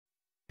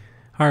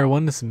Hi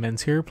everyone, this is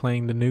Menz here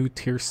playing the new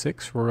Tier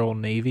 6 Royal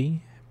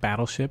Navy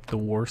battleship, the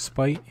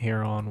Warspite,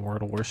 here on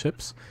World of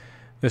Warships.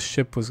 This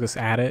ship was just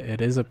added.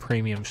 It is a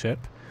premium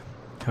ship.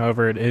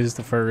 However, it is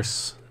the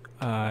first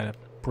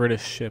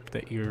British ship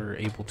that you're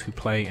able to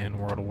play in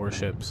World of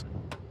Warships.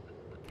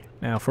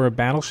 Now, for a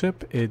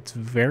battleship, it's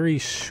very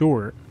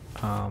short.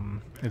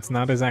 It's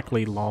not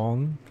exactly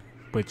long,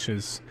 which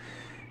is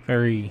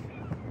very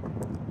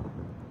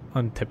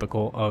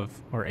untypical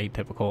of, or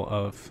atypical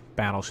of,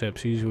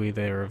 battleships. Usually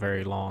they are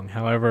very long.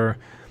 However,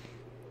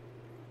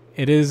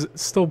 it is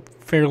still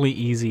fairly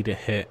easy to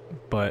hit,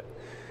 but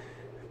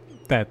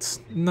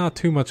that's not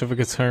too much of a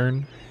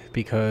concern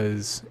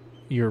because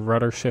your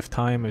rudder shift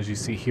time, as you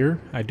see here,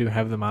 I do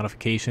have the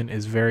modification,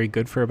 is very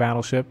good for a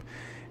battleship,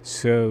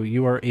 so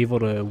you are able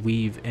to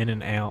weave in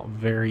and out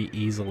very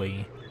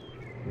easily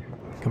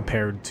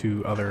compared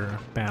to other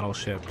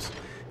battleships,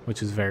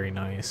 which is very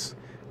nice.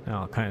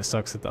 Now, it kind of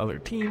sucks that the other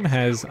team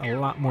has a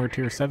lot more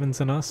tier 7s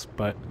than us,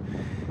 but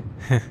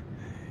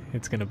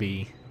it's going to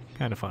be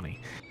kind of funny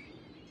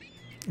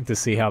to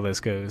see how this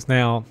goes.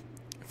 Now,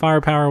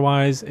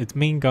 firepower-wise, its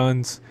main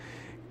guns,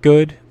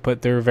 good,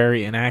 but they're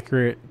very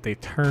inaccurate. They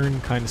turn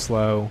kind of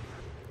slow,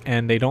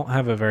 and they don't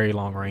have a very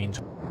long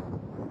range.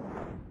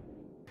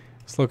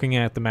 Just looking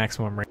at the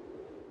maximum range,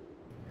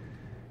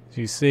 as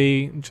you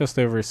see, just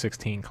over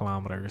 16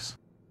 kilometers.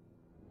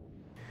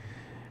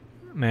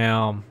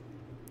 Now,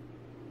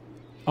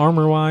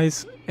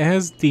 armor-wise, it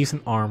has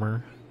decent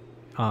armor.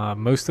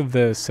 Most of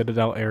the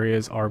citadel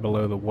areas are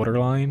below the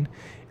waterline,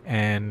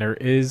 and there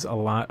is a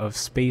lot of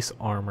space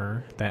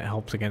armor that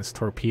helps against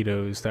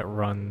torpedoes that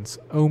runs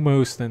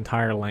almost the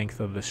entire length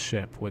of the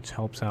ship, which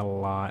helps out a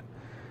lot.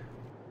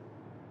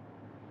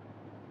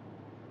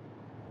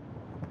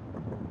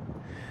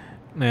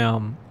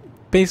 Now,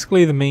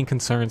 basically the main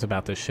concerns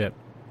about this ship: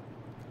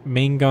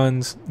 main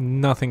guns,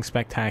 nothing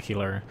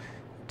spectacular,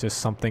 just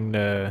something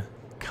to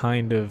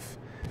kind of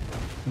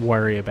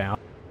worry about,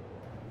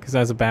 because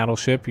as a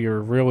battleship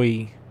you're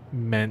really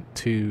meant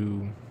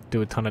to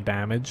do a ton of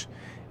damage,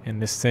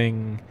 and this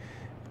thing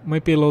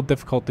might be a little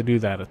difficult to do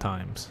that at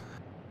times.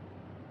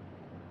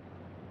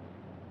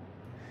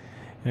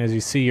 And as you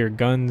see, your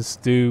guns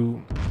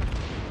do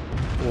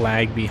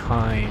lag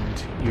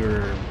behind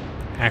your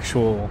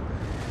actual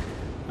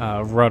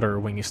rudder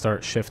when you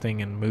start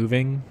shifting and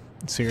moving,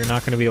 so you're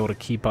not going to be able to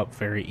keep up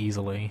very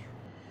easily.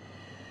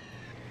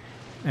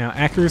 Now,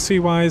 accuracy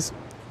wise,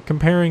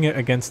 comparing it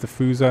against the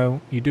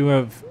Fuso, you do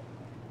have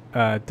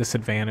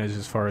disadvantage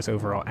as far as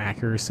overall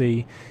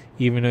accuracy.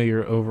 Even though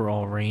your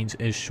overall range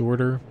is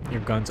shorter,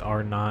 your guns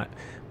are not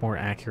more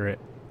accurate.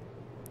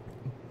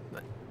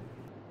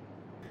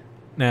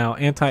 Now,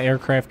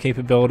 anti-aircraft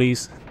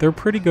capabilities, they're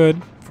pretty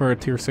good for a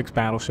tier 6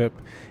 battleship.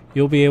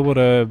 You'll be able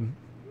to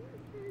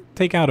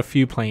take out a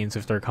few planes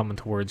if they're coming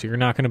towards you. You're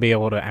not going to be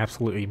able to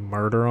absolutely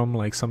murder them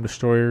like some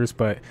destroyers,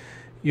 but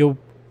you'll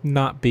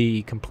not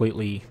be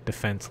completely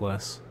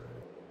defenseless.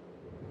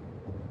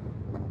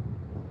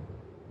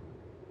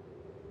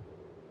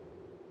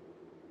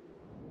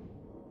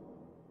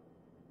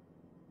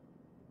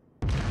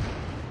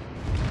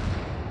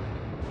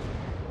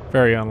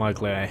 Very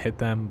unlikely I hit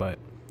them, but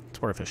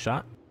it's worth a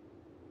shot.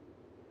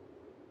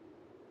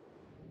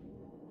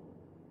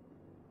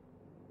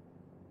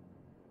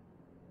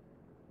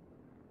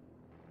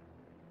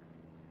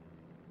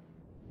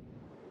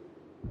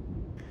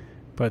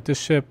 But this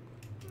ship,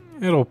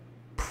 it'll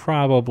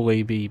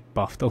probably be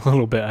buffed a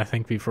little bit, I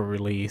think, before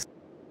release.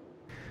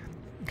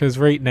 Because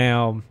right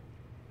now,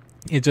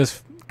 it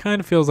just kind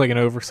of feels like an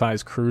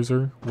oversized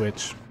cruiser,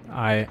 which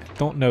I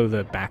don't know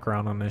the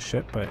background on this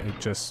ship, but it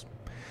just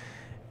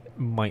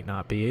might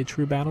not be a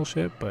true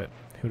battleship, but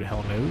who the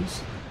hell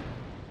knows.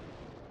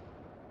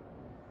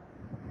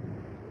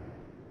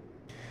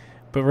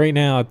 But right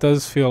now, it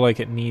does feel like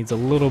it needs a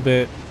little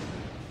bit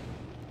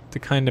to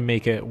kind of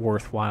make it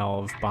worthwhile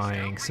of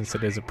buying, since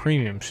it is a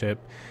premium ship.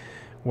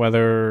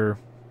 Whether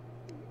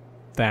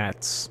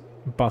that's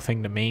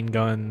buffing the main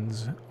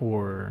guns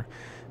or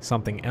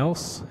something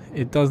else,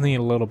 it does need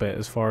a little bit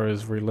as far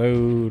as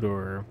reload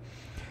or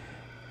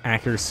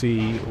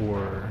accuracy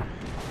or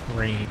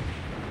range.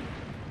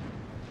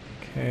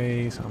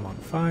 Okay, so I'm on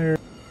fire.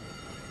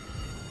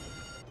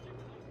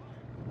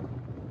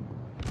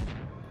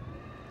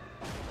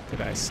 Did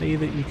I say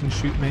that you can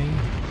shoot me?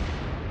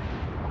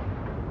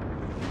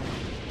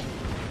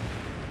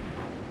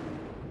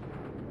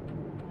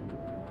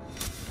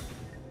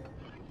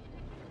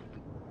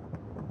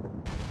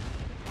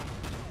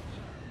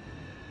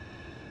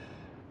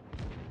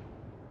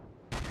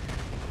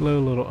 Hello,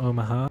 little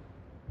Omaha.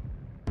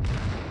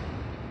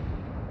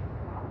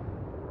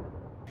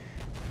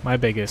 My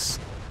biggest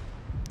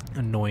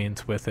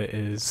annoyance with it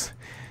is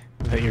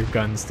that your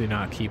guns do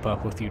not keep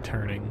up with you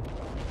turning.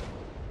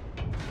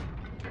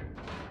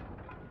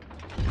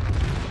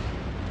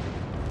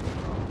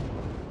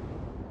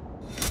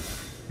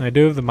 And I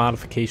do have the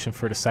modification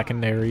for the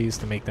secondaries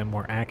to make them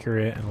more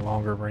accurate and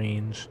longer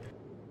range.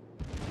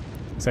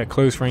 So at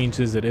close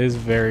ranges, it is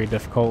very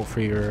difficult for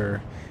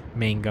your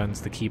main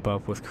guns to keep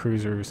up with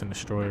cruisers and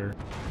destroyers.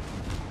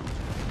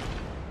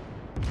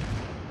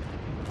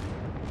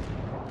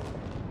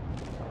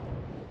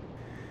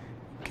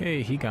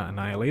 Okay, he got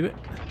annihilated.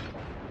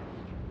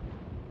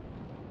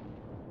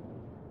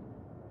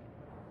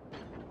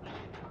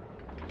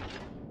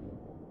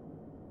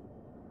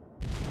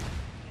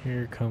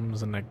 Here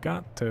comes a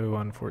Nagato,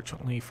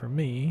 unfortunately for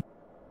me.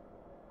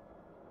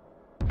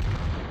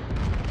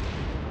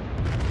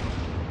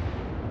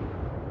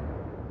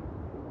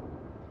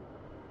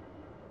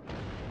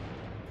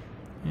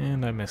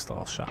 And I missed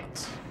all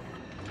shots.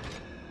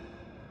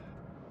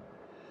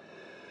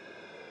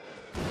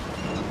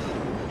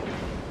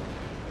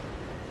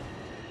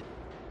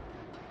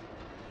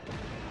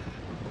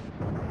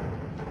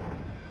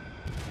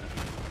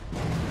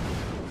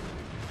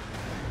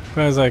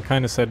 But as I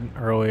kind of said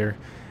earlier,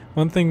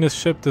 one thing this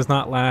ship does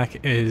not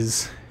lack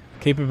is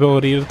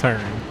capability to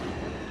turn.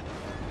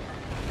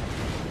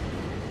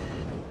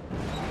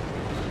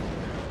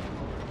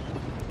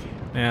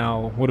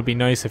 Now, would it be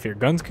nice if your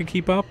guns could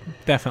keep up?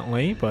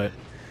 Definitely, but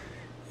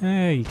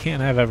you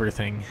can't have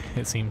everything,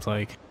 it seems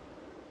like.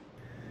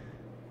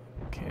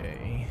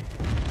 Okay,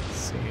 let's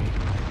see.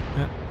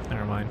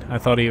 Never mind. I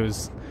thought he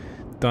was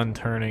done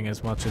turning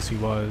as much as he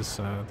was,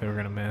 so they were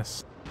going to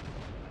miss.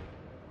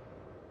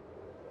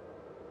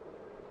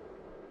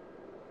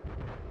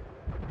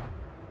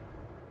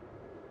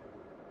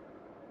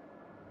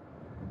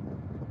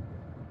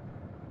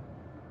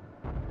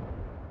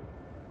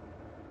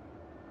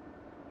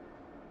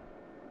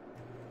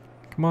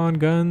 Come on,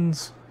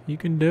 guns. You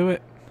can do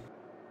it.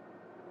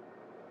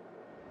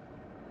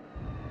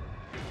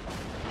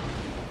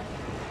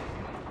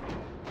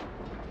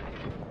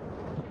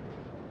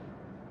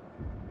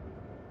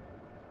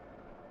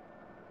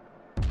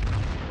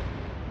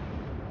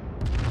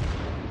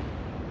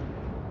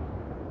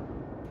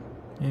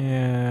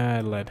 Yeah,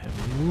 I led him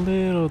a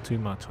little too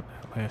much on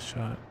that last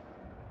shot.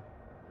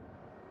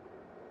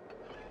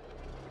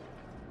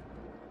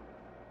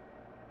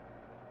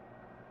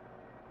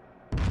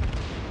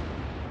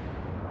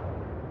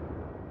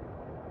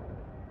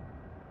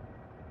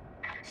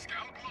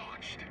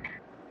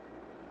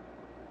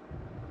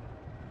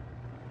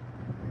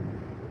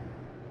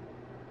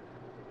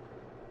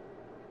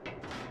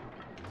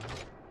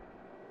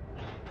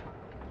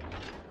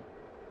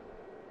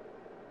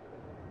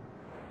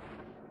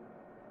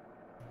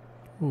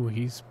 Ooh,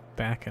 he's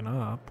backing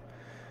up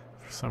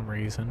for some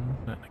reason.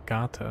 That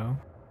Nagato.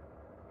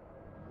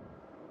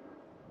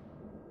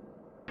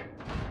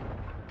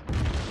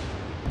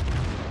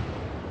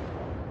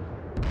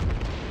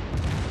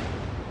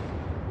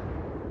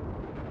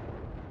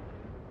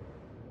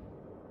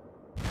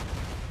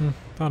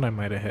 Thought I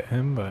might have hit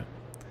him, but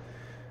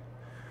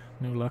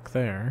no luck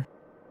there.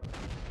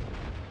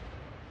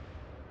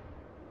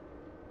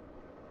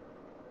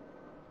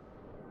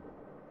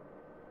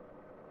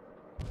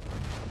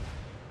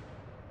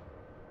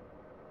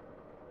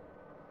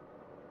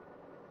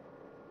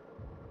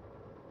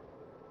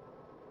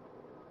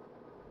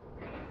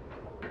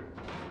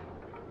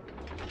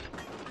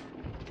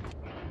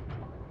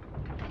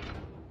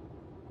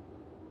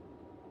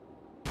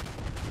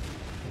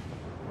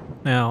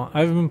 Now,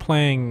 I've been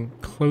playing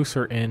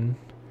closer in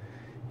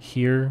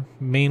here,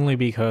 mainly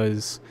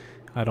because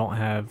I don't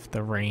have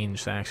the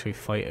range to actually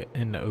fight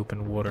in the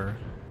open water.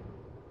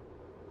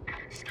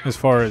 As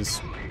far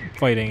as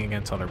fighting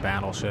against other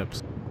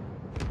battleships.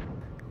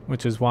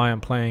 Which is why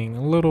I'm playing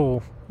a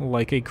little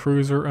like a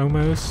cruiser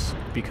almost,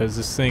 because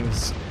this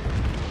thing's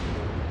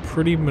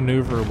pretty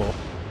maneuverable.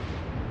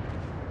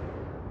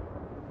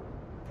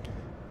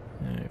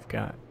 I've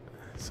got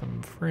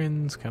some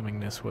friends coming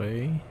this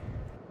way.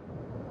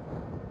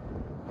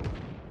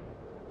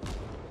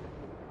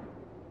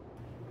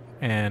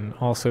 And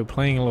also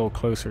playing a little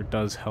closer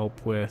does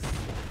help with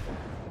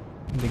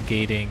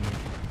negating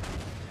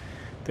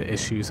the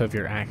issues of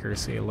your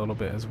accuracy a little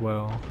bit as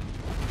well.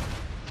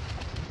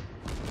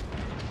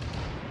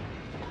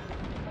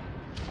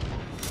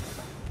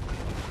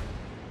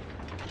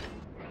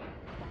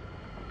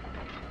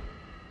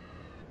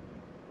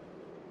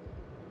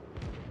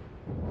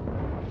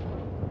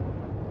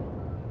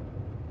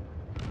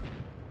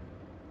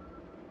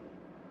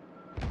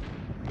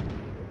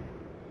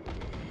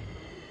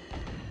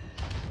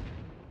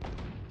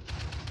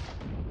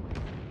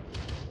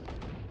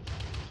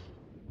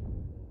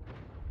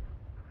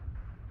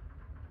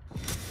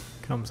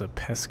 Comes a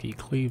pesky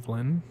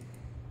Cleveland.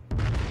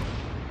 I'm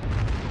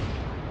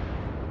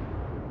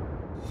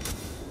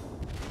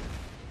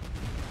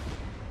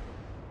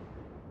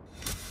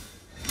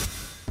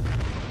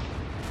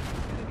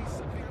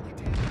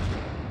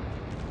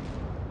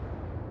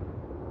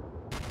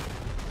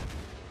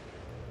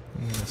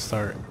gonna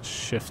start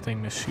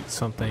shifting to shoot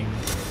something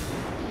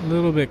a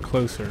little bit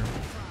closer.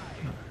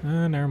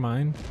 Never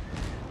mind.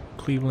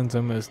 Cleveland's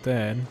almost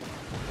dead.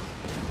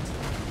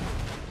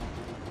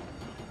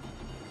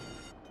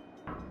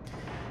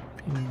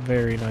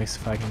 Very nice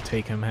if I can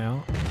take him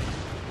out.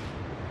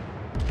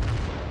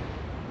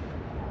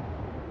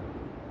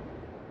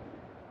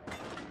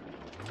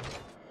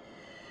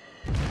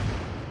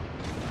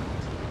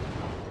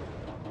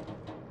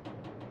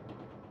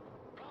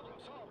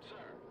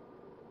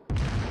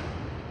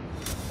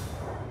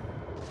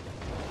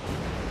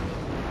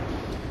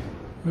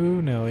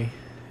 Ooh, Nelly.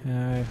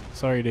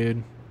 Sorry,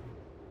 dude.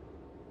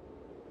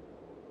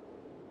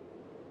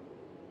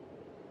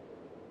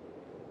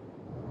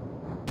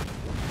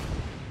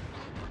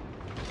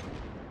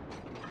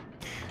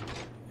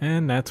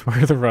 And that's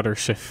where the rudder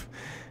shift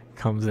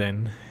comes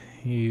in.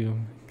 You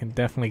can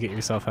definitely get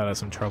yourself out of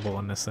some trouble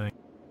on this thing.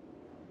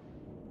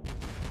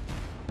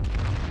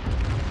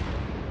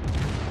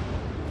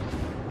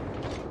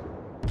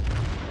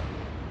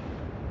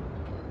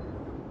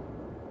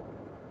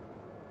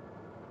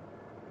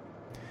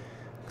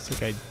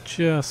 Looks like I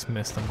just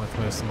missed him with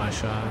most of my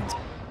shots.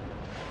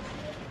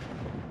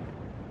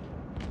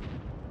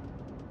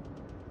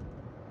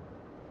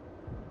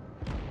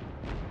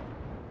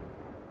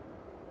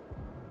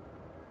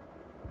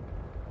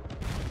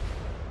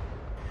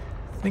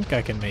 I think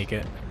I can make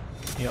it.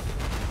 Yep.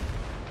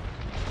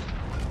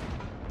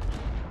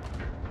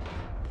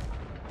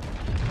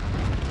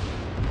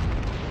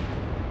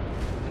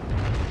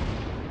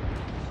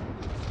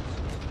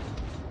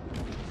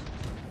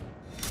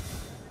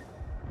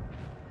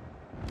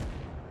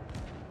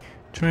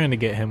 Trying to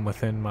get him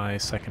within my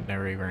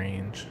secondary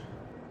range.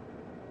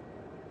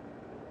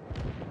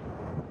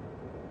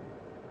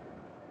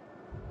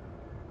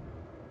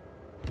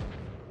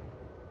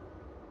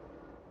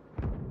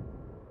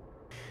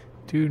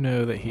 Do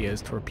know that he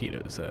has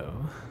torpedoes though.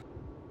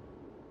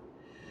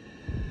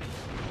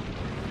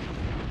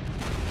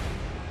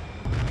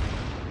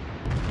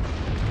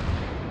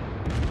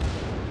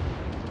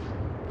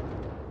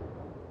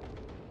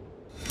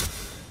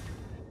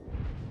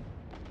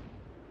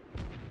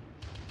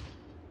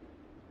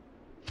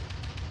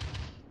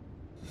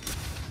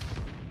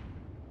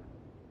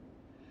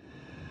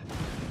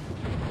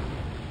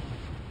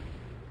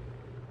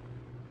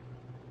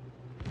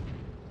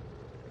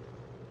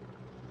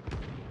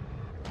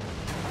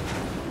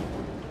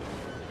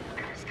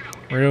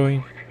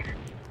 Really?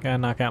 Gotta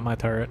knock out my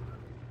turret.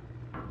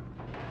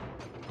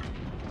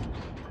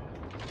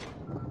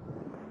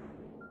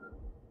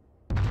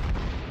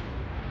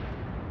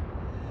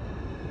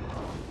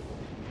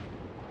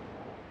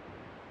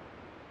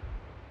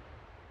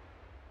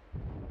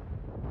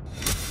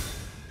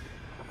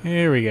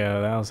 Here we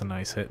go. That was a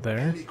nice hit there.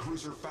 Enemy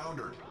cruiser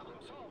foundered.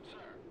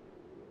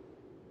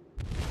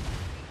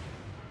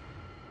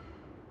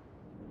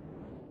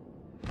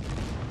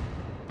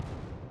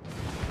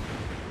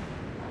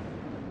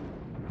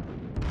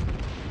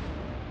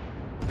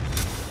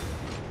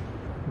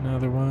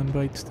 Another one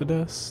bites the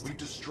dust. We've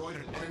destroyed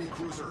an enemy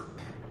cruiser.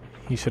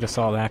 He should have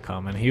saw that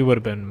coming. He would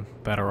have been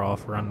better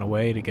off running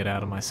away to get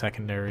out of my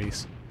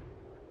secondaries.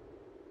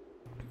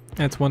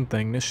 That's one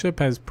thing. This ship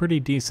has pretty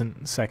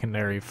decent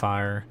secondary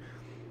fire,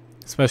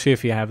 especially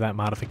if you have that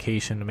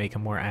modification to make it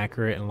more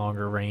accurate and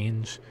longer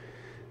range,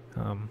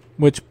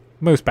 which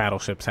most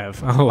battleships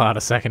have a lot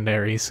of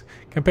secondaries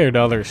compared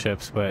to other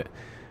ships, but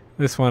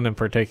this one in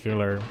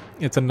particular,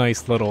 it's a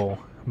nice little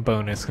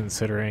bonus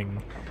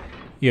considering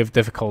you have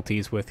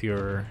difficulties with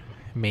your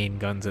main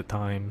guns at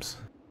times.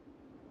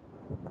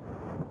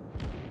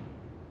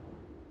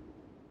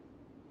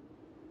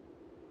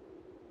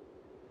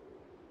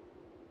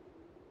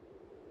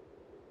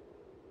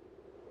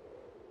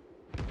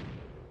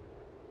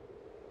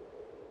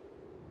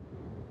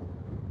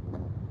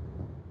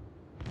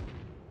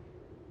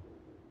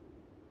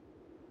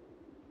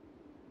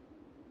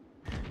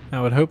 I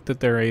would hope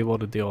that they're able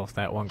to deal with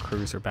that one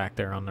cruiser back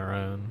there on their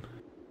own.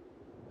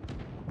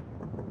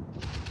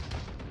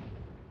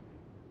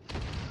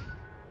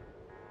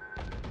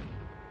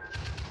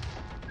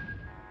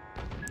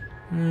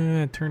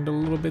 It turned a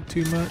little bit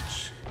too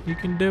much. You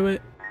can do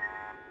it.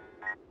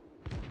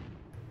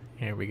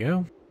 Here we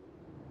go.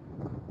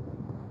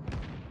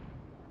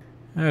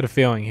 I had a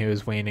feeling he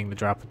was waiting to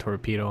drop a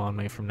torpedo on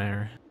me from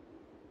there.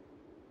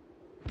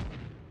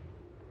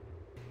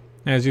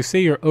 As you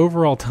see, your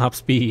overall top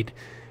speed,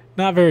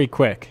 not very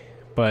quick,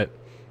 but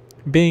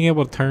being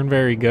able to turn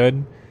very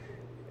good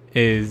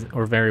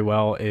or very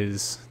well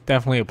is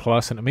definitely a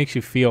plus, and it makes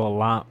you feel a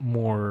lot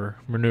more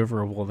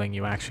maneuverable than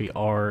you actually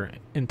are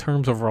in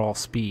terms of raw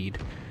speed.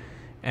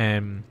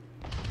 And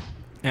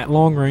at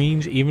long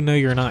range, even though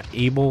you're not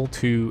able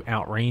to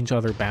outrange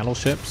other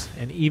battleships,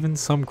 and even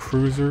some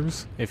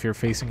cruisers, if you're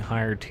facing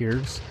higher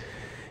tiers,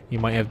 you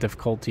might have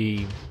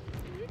difficulty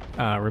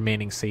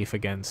remaining safe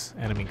against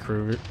enemy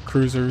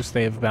cruisers.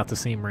 They have about the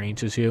same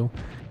range as you.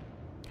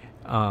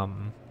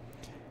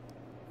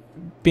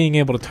 Being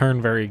able to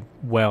turn very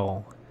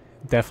well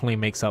definitely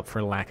makes up for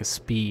the lack of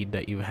speed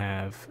that you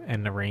have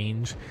and the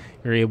range.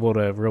 You're able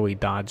to really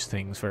dodge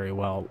things very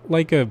well,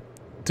 like a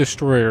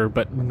destroyer,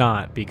 but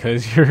not,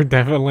 because you're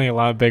definitely a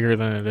lot bigger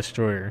than a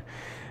destroyer.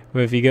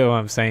 But if you get what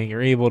I'm saying,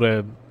 you're able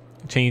to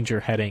change your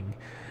heading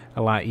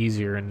a lot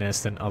easier in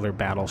this than other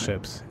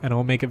battleships, and it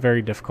will make it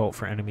very difficult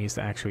for enemies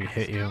to actually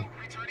hit you.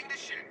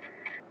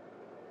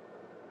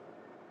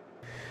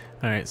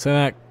 Alright, so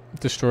that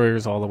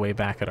destroyer's all the way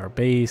back at our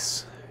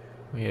base.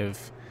 We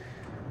have,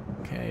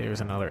 okay,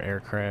 there's another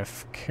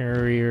aircraft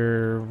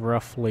carrier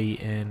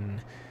roughly in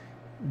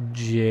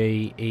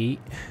J8,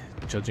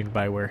 judging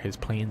by where his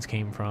planes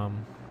came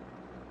from.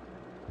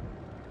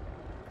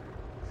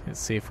 Let's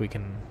see if we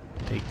can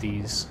take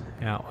these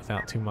out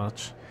without too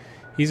much.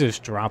 He's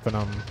just dropping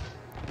them.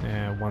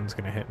 Yeah, one's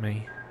gonna hit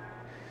me.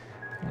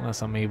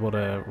 Unless I'm able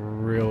to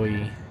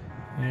really...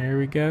 There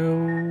we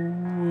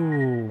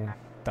go.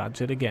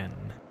 Dodge it again.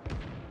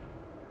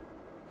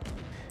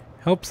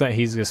 Helps that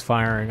he's just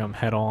firing them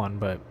head on,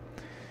 but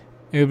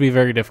it would be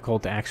very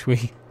difficult to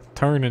actually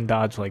turn and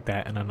dodge like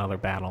that in another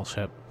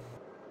battleship.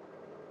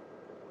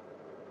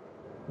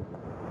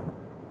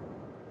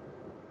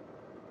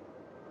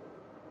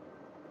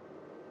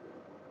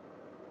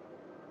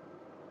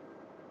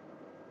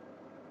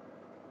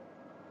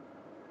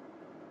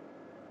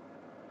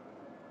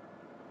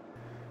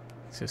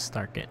 Let's just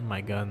start getting my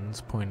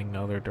guns pointing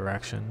the other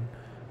direction.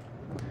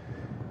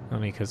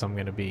 Only because I'm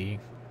going to be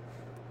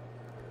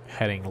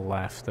heading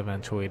left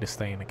eventually to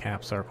stay in the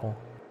cap circle.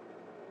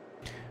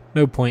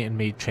 No point in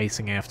me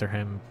chasing after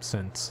him,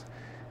 since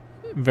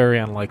very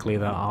unlikely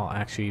that I'll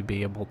actually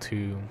be able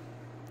to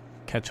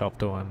catch up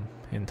to him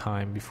in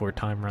time before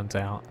time runs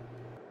out.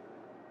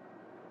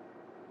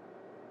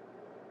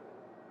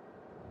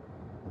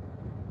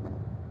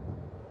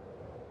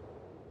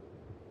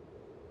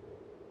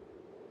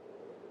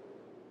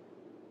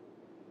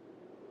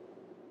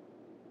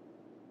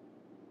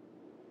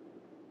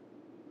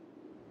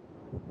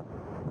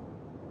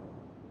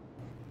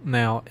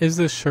 Now, is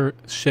this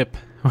ship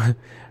I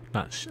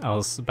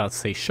was about to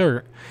say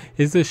shirt.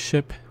 Is this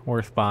ship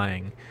worth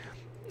buying?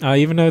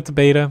 Even though it's a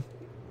beta,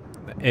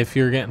 if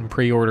you're getting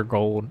pre-order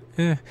gold,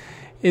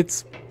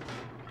 it's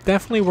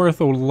definitely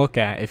worth a look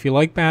at. If you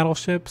like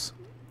battleships,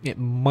 it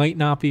might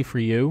not be for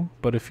you,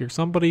 but if you're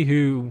somebody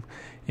who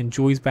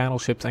enjoys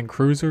battleships and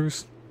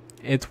cruisers,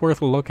 it's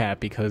worth a look at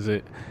because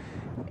it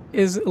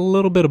is a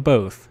little bit of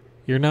both.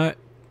 You're not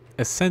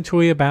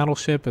essentially a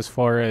battleship as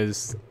far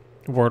as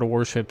World of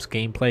Warships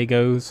gameplay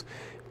goes,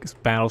 because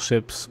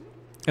battleships,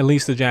 at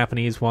least the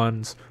Japanese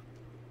ones,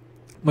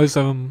 most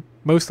of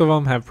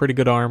them have pretty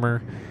good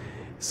armor.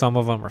 Some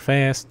of them are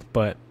fast,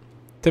 but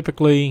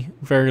typically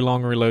very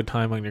long reload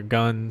time on your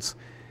guns,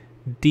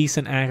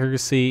 decent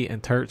accuracy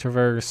and turret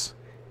traverse,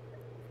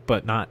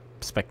 but not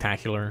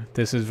spectacular.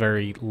 This is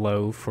very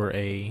low for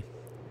a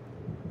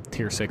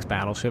tier 6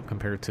 battleship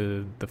compared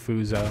to the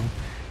Fuso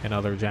and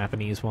other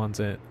Japanese ones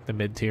at the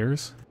mid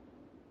tiers.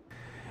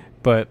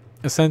 But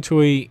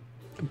essentially,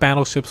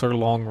 battleships are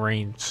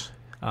long-range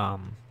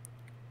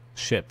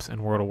ships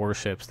in World of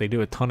Warships. They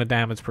do a ton of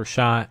damage per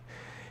shot.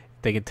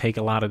 They can take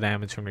a lot of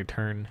damage in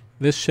return.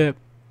 This ship,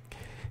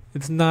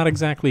 it's not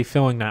exactly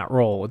filling that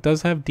role. It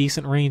does have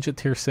decent range at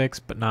tier 6,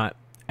 but not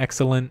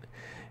excellent.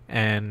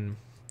 And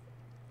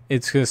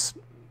it's just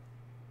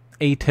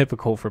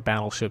atypical for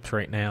battleships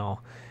right now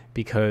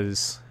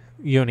because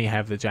you only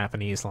have the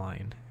Japanese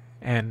line.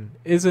 And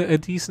is it a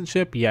decent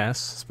ship?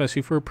 Yes,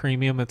 especially for a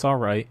premium, it's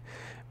alright.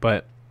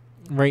 But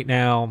right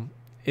now,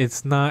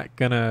 it's not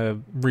going to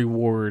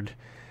reward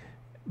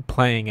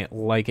playing it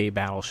like a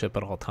battleship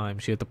at all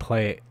times. You have to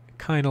play it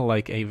kind of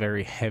like a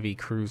very heavy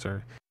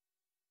cruiser.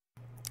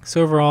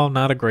 So overall,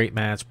 not a great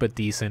match, but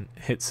decent.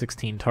 Hit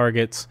 16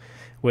 targets,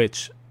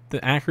 which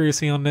the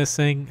accuracy on this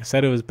thing, I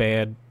said it was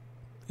bad.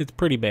 It's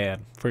pretty bad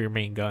for your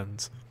main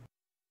guns.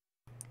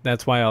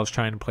 That's why I was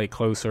trying to play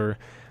closer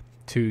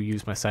to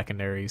use my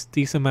secondaries.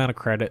 Decent amount of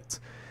credits.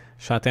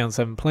 Shot down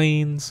 7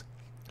 planes,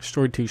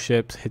 destroyed 2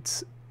 ships,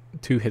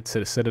 2 hits to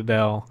the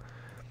Citadel.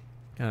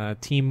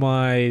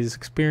 Team-wise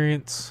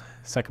experience,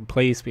 second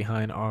place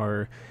behind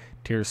our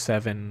tier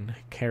 7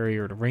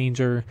 carrier, the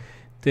Ranger.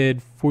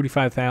 Did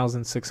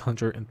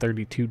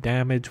 45,632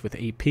 damage with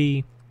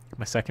AP.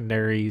 My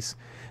secondaries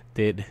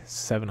did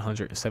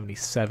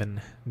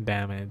 777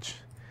 damage.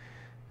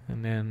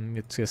 And then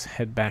let's just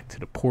head back to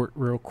the port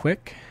real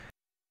quick.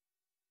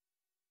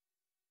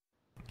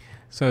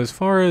 So as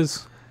far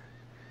as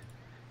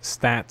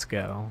stats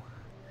go,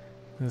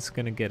 it's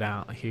going to get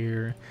out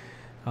here.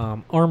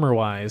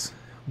 Armor-wise,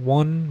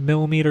 1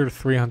 millimeter to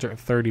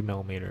 330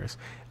 millimeters.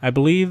 I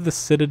believe the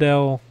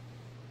Citadel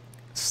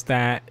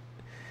stat,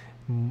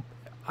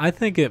 I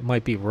think it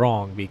might be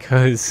wrong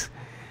because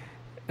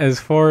as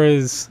far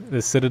as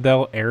the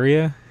Citadel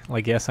area,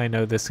 like yes, I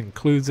know this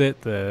includes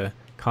it, the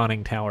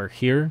conning tower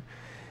here.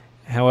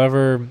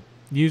 However,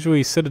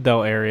 usually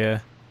Citadel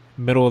area,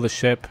 middle of the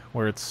ship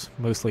where it's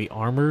mostly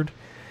armored,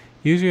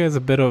 usually has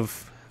a bit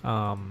of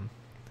armor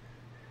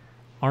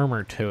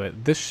to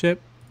it. This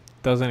ship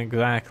doesn't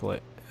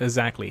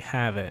exactly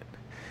have it,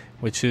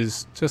 which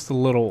is just a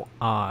little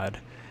odd.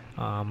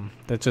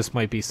 That just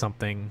might be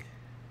something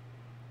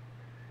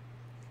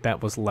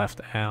that was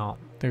left out.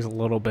 There's a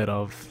little bit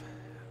of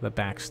the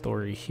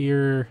backstory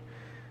here,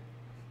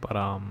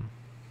 but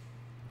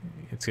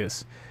it's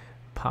just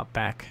pop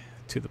back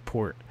to the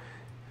port.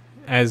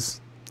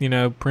 As you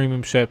know,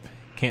 premium ship,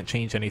 can't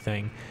change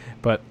anything.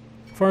 But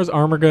as far as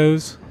armor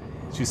goes,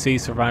 as you see,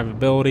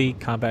 survivability,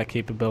 combat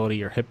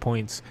capability, or hit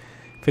points,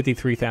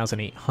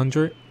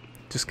 53,800.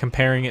 Just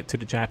comparing it to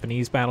the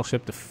Japanese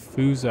battleship, the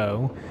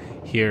Fuso,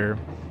 here,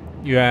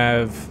 you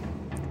have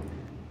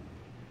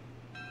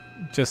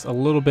just a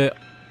little bit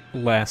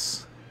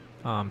less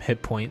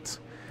hit points.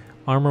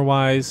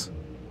 Armor-wise,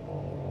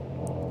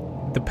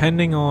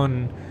 depending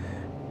on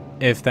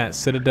if that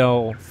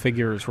Citadel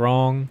figure is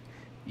wrong,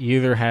 you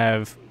either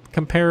have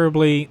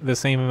comparably the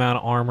same amount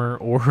of armor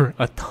or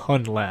a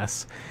ton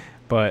less.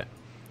 But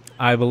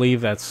I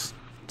believe that's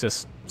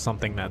just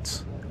something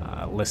that's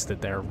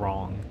listed there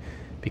wrong,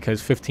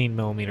 because 15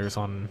 millimeters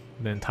on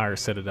the entire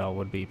Citadel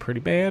would be pretty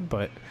bad.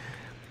 But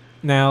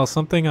now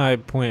something I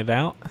pointed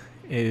out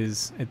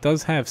is it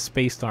does have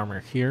spaced armor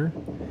here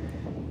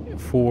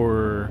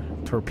for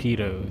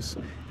torpedoes,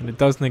 and it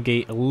does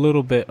negate a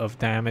little bit of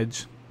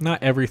damage,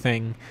 not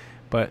everything,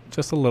 but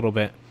just a little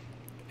bit.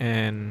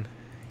 And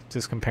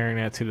just comparing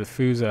that to the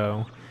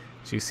Fuso,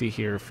 as you see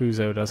here,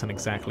 Fuso doesn't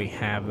exactly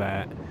have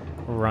that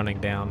running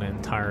down the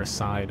entire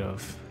side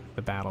of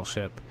the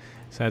battleship,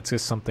 so that's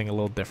just something a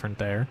little different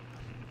there.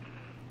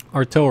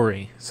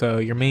 Artillery, so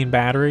your main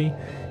battery,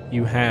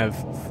 you have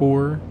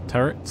 4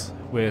 turrets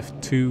with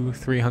 2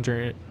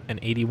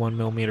 381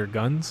 millimeter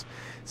guns,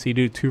 so you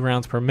do 2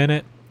 rounds per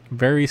minute,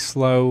 very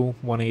slow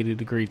 180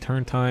 degree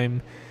turn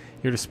time.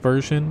 Your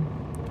dispersion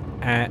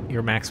at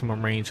your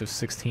maximum range of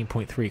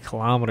 16.3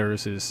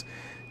 kilometers is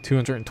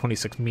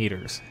 226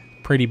 meters.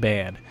 Pretty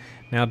bad.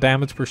 Now,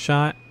 damage per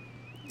shot,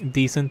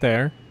 decent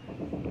there.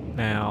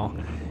 Now,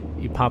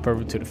 you pop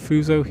over to the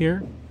Fuso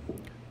here.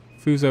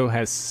 Fuso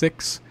has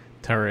 6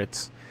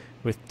 turrets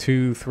with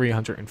 2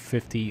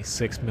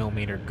 356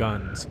 millimeter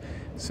guns.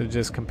 So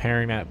just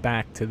comparing that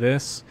back to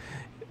this,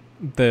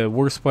 the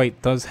Warspite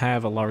does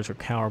have a larger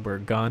caliber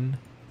gun,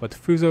 but the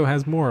Fuso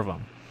has more of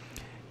them.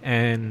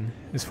 And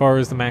as far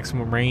as the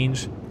maximum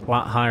range, a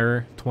lot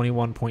higher,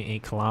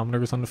 21.8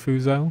 kilometers on the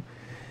Fuso.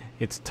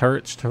 Its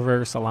turrets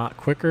traverse a lot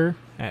quicker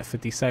at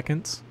 50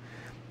 seconds.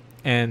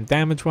 And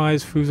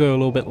damage-wise, Fuso a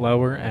little bit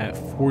lower at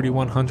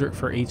 4,100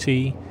 for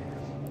HE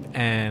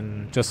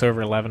and just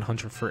over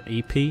 1,100 for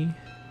AP.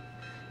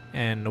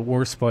 And the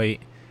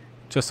Warspite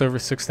just over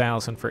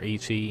 6,000 for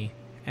HE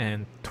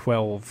and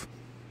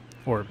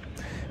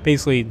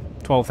basically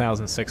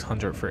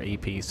 12,600 for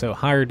AP. So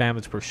higher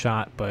damage per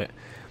shot, but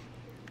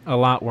a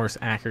lot worse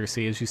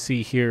accuracy. As you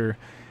see here,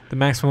 the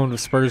maximum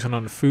dispersion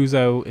on the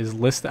Fuso is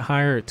listed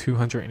higher at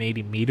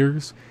 280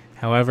 meters.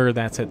 However,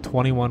 that's at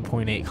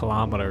 21.8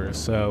 kilometers.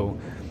 So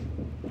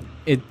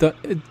it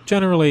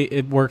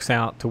generally works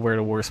out to where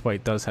the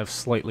Warspite does have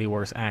slightly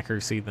worse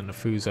accuracy than the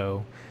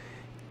Fuso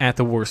at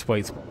the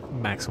Warspite's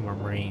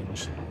maximum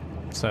range.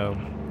 So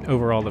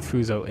overall, the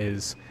Fuso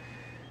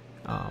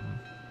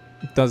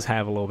does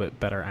have a little bit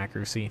better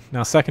accuracy.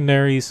 Now,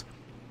 secondaries,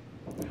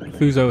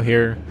 Fuso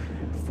here,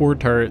 4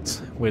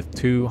 turrets with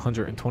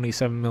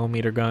 227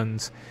 millimeter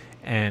guns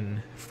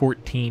and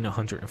 14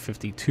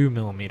 152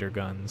 millimeter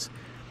guns.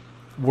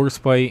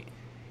 Warspite,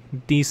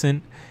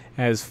 decent,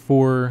 has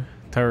 4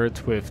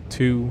 turrets with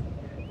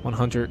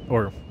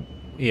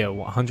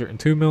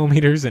 102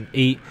 millimeters and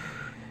 8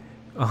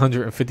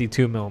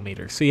 152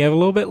 millimeters. So you have a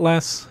little bit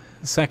less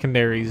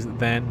secondaries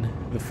than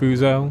the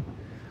Fuso.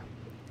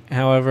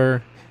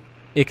 However,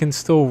 it can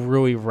still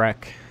really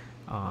wreck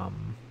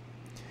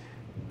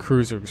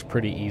cruisers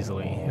pretty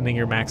easily. And then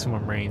your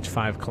maximum range,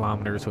 5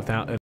 kilometers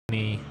without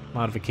any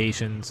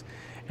modifications,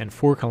 and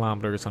 4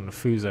 kilometers on the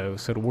Fuso.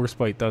 So the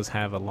Warspite does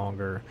have a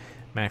longer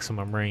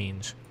maximum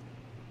range.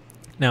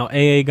 Now,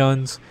 AA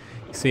guns,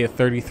 you see a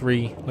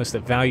 33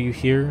 listed value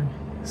here.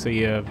 So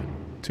you have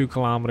 2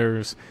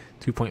 kilometers,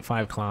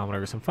 2.5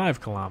 kilometers, and 5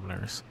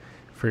 kilometers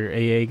for your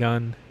AA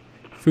gun.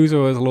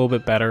 Fuso is a little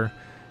bit better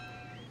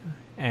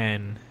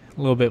and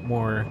a little bit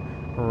more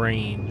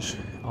range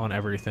on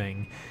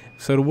everything.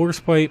 So the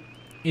Warspite,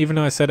 even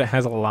though I said it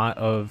has a lot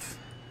of,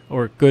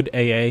 or good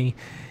AA,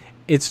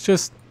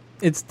 it's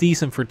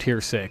decent for tier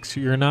 6.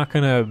 You're not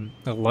going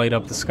to light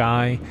up the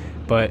sky,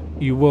 but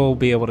you will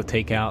be able to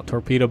take out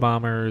torpedo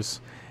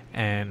bombers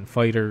and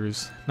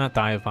fighters. Not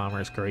dive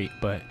bombers, great,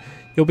 but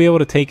you'll be able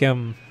to take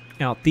them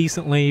out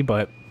decently,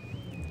 but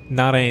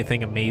not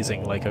anything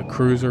amazing like a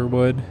cruiser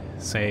would,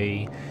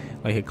 say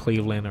like a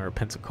Cleveland or a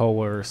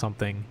Pensacola or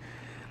something.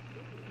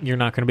 You're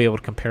not going to be able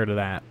to compare to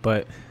that,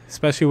 but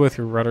especially with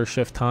your rudder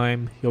shift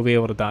time, you'll be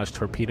able to dodge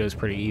torpedoes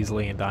pretty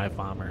easily and dive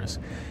bombers.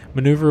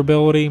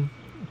 Maneuverability,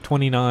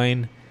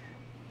 29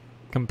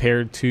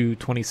 compared to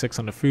 26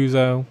 on the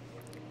Fuso.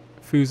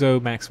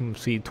 Fuso maximum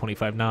speed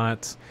 25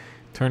 knots,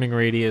 turning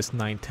radius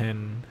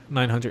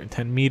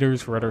 910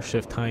 meters, rudder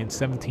shift time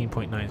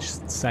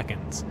 17.9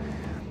 seconds.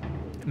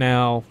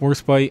 Now,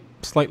 Warspite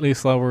slightly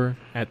slower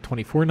at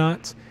 24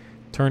 knots,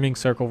 turning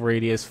circle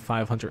radius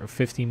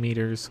 550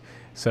 meters,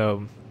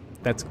 so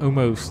that's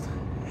almost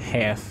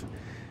half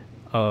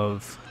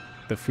of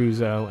the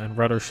Fuso, and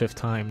rudder shift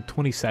time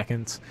 20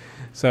 seconds.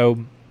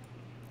 So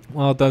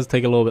while it does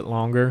take a little bit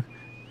longer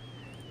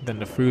than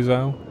the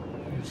Fuso,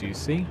 as you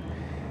see,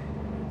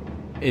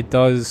 it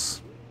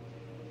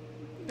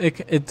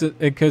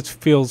just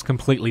feels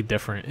completely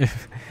different.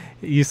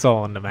 You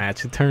saw in the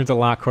match, it turns a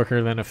lot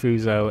quicker than a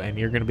Fuso, and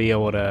you're going to be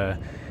able to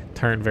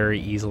turn very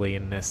easily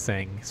in this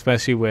thing,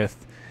 especially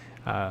with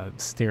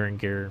steering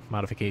gear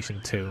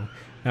modification 2.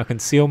 Now,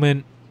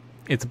 concealment,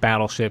 it's a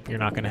battleship. You're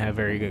not going to have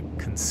very good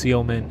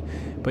concealment,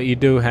 but you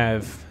do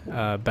have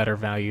better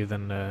value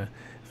than the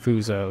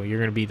Fuso. You're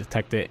going to be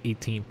detected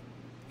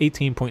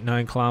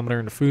 18.9 kilometer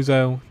in the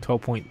Fuso,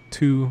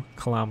 12.2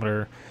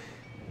 kilometer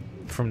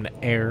from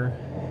the air,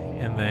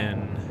 and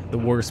then the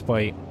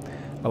Warspite,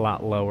 a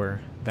lot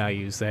lower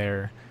values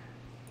there.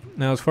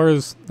 Now, as far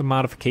as the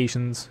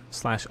modifications /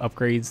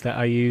 upgrades that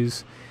I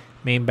use,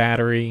 main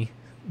battery,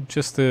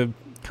 just to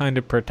kind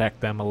of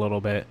protect them a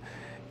little bit,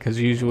 because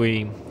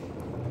usually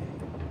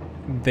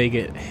they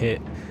get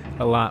hit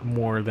a lot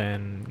more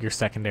than your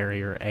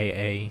secondary or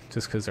AA,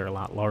 just because they're a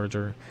lot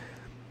larger.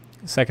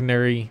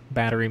 Secondary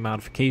battery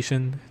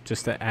modification,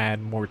 just to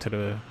add more to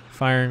the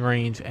firing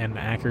range and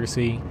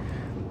accuracy.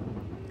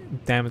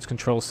 Damage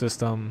control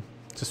system,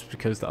 just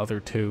because the other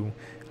two,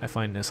 I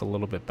find this a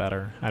little bit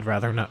better. I'd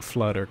rather not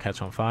flood or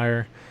catch on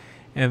fire.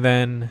 And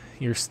then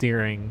your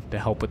steering to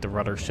help with the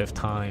rudder shift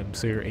time,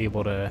 so you're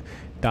able to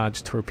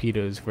dodge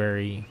torpedoes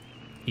very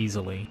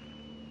easily.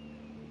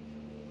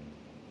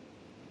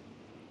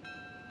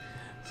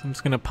 So I'm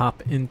just going to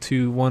pop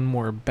into one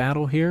more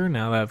battle here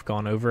now that I've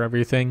gone over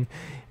everything.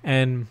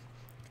 And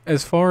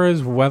as far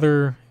as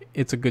whether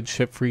it's a good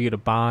ship for you to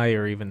buy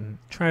or even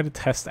try to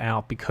test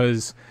out,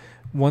 because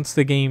once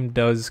the game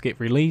does get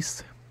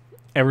released,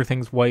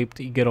 everything's wiped.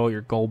 You get all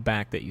your gold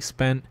back that you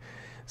spent.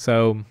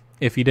 So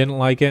if you didn't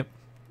like it,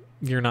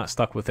 you're not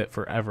stuck with it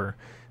forever.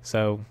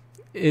 So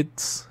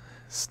it's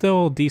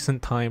still a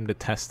decent time to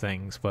test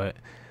things, but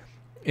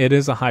it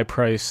is a high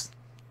price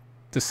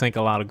to sink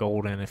a lot of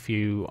gold in if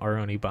you are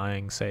only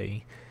buying,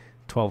 say,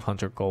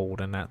 1,200 gold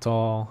and that's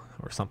all,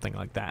 or something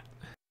like that.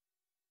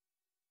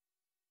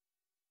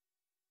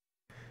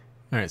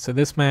 Alright, so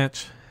this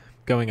match,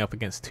 going up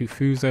against 2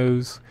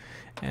 Fusos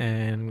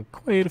and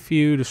quite a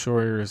few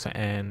destroyers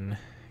and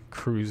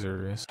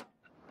cruisers.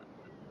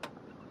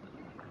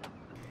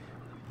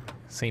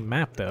 Same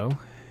map though.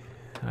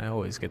 I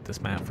always get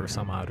this map for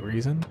some odd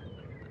reason.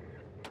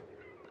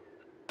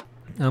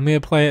 I'm going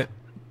to play it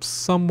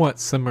somewhat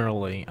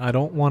similarly. I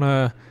don't want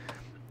to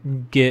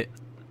get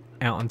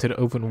out into the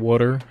open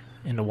water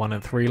in the 1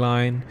 and 3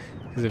 line,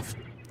 because if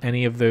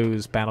any of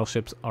those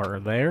battleships are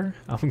there,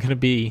 I'm going to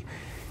be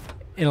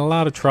in a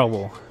lot of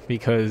trouble,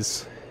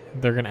 because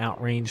they're going to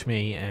outrange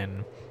me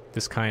and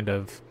just kind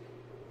of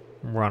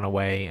run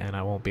away and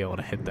I won't be able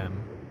to hit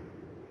them.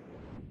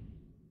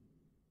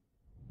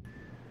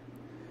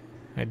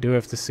 I do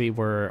have to see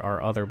where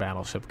our other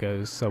battleship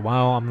goes, so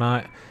while I'm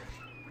not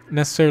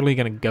necessarily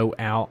going to go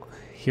out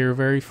here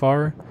very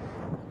far,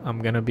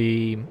 I'm going to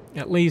be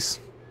at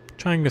least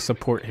trying to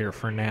support here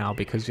for now,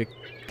 because you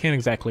can't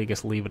exactly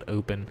just leave it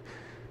open.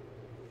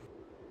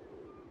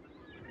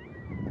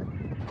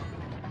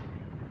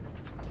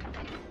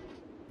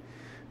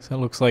 So it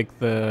looks like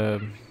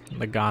the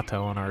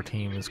Gato on our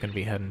team is going to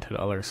be heading to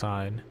the other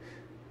side.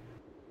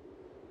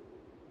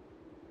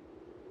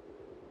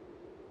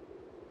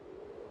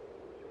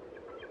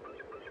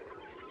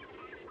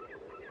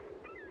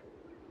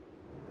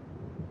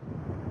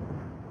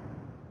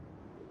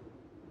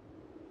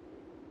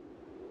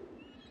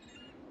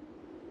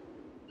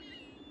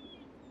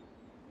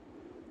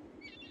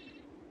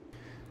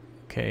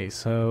 Okay,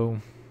 so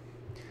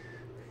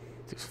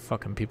just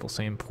fucking people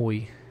saying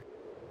poi.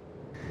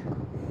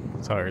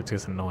 Sorry, it's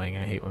just annoying.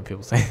 I hate when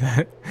people say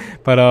that.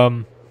 But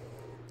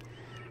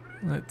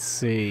let's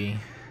see.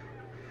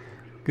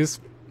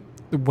 Just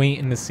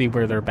waiting to see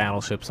where their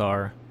battleships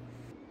are.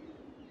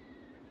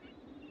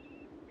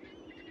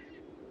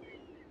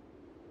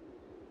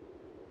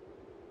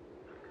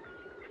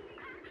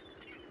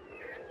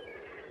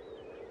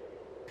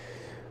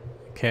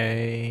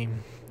 Okay.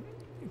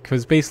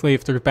 Because basically,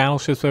 if there's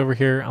battleships over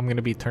here, I'm going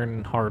to be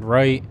turning hard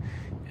right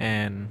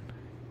and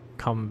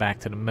coming back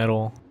to the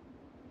middle.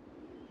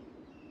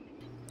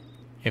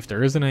 If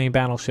there isn't any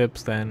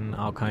battleships, then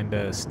I'll kind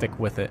of stick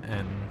with it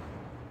and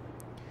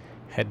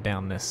head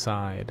down this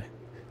side.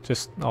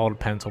 Just all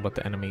depends on what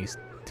the enemy's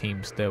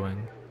team's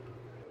doing.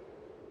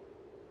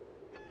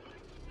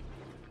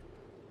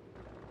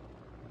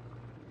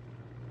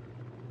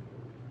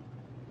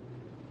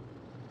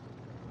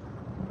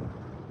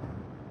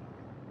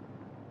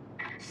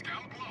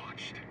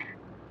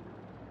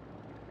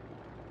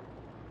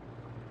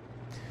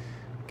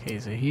 Okay,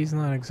 so he's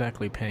not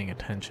exactly paying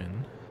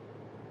attention.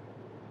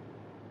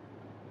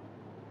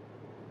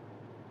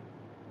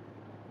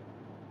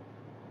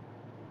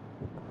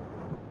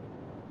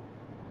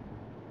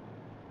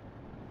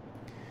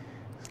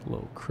 There's a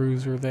little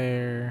cruiser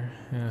there.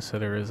 Yeah, so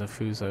there is a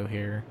Fuso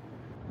here.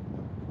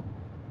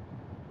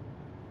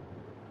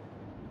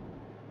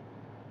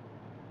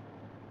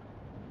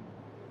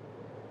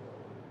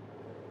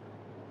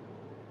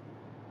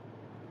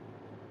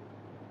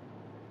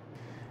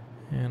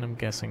 And I'm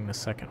guessing the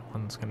second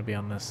one's going to be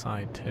on this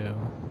side too.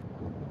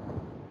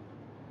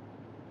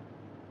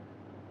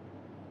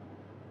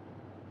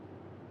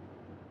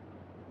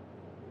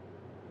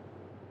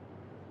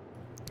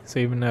 So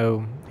even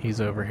though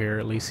he's over here,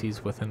 at least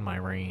he's within my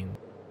range.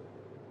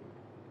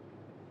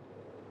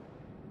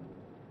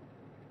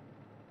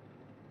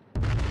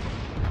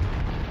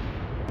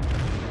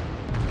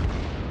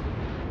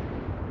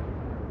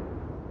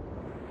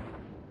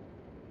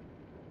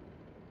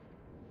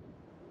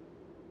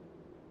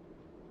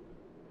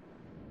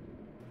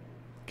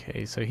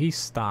 Okay, so he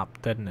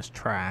stopped dead in his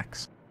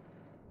tracks.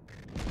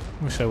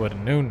 Wish I would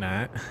have known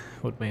that.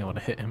 Would have been able to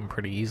hit him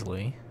pretty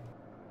easily.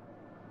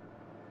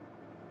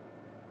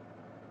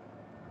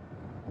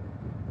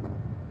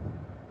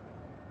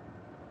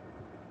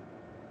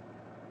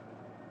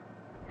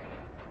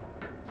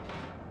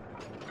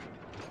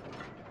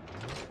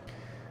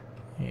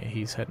 Yeah,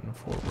 he's heading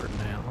forward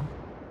now.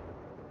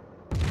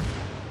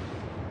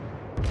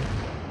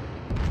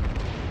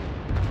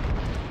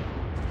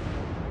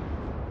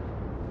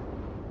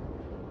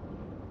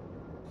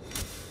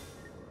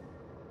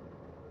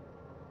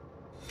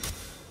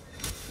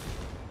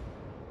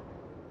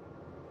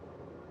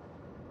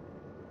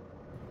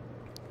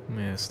 I'm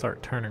gonna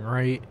start turning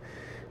right.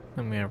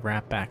 I'm gonna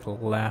wrap back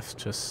left.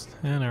 Just,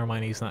 never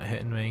mind, he's not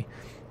hitting me.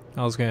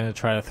 I was gonna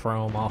try to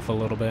throw him off a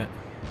little bit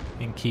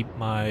and keep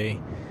my.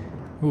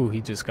 Ooh, he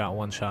just got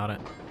one shot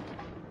at.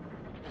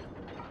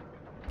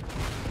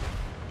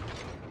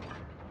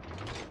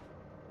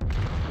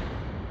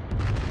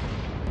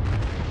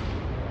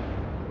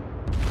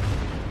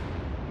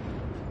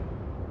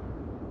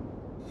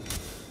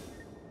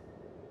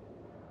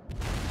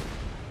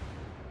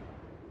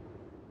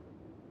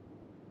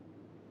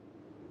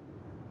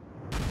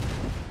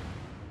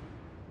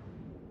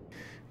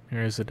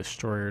 There is a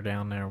destroyer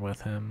down there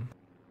with him.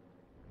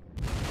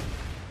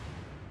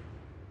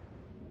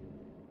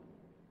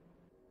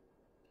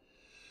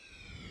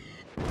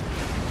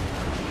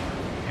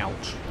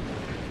 Ouch.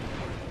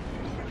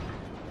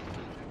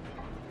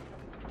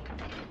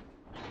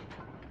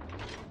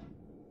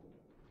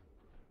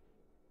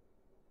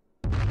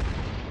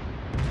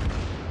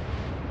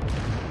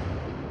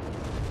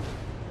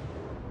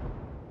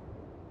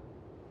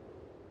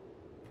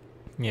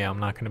 Yeah, I'm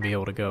not going to be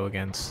able to go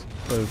against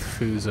both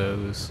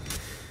Fuzos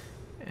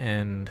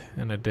and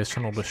an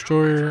additional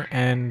destroyer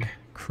and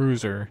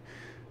cruiser.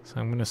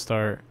 So I'm going to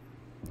start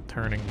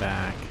turning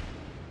back.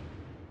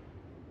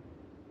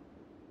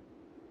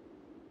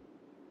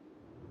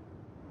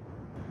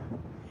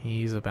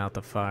 He's about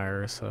to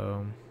fire,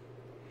 so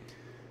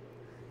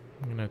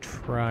I'm going to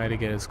try to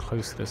get as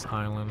close to this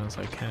island as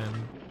I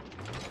can.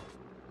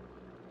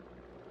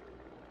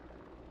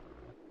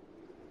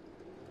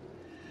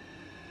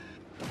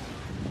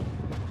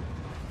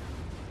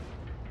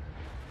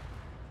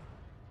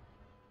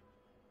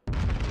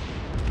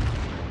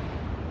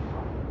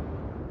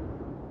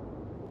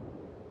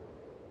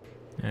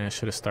 I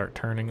should have started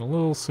turning a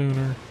little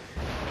sooner.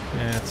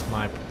 That's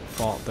my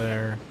fault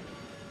there.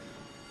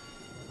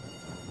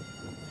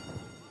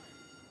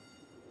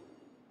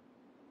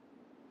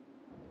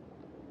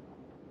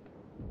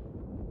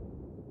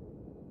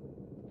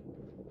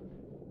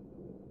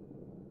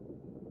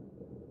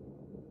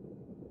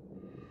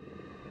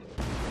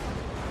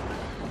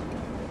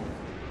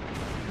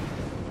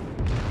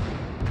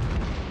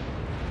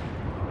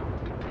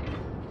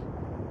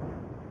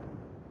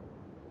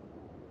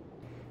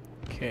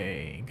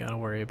 Okay, gotta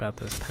worry about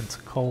this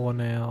Pensacola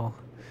now.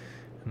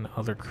 And the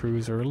other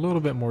cruiser, a little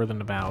bit more than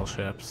the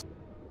battleships.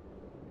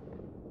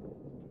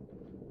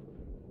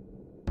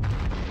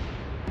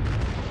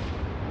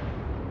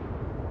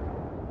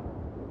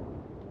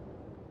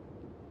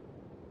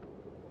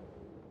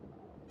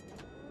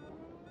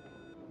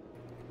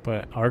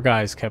 But our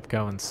guys kept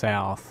going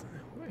south.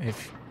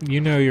 If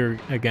you know you're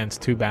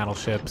against two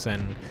battleships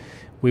and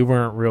we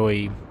weren't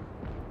really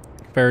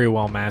very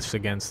well matched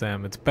against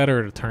them, it's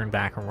better to turn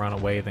back and run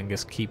away than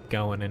just keep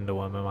going into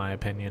them, in my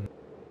opinion.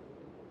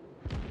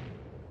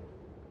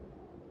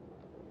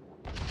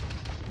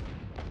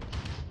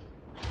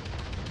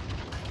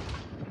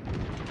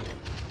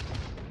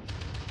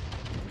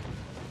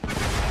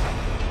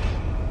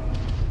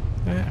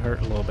 That hurt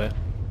a little bit.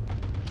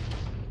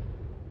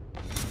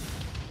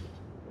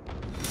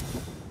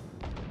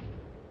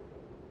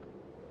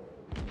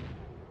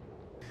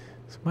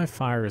 So my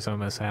fire is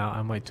almost out.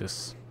 I might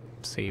just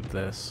save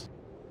this.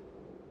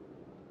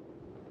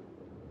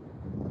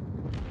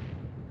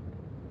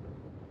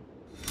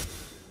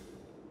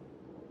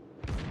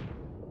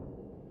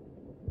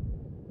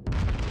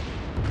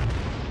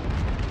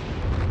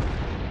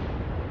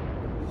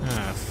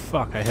 Ah,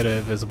 fuck, I hit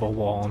a visible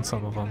wall on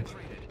some of them.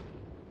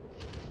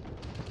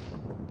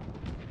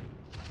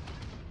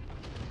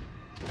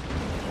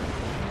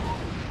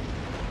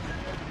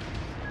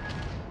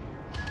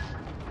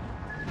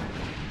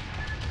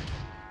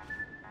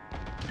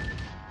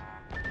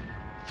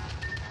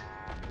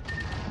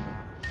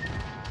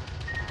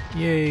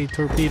 Yay,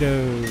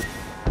 torpedo!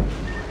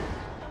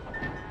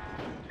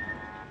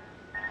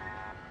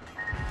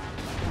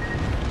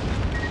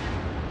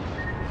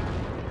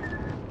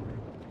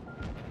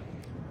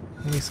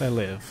 At least I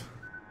live.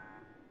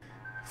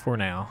 For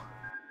now.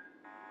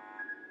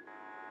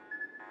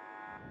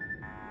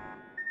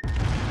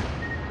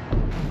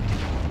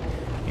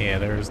 Yeah,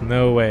 there's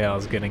no way I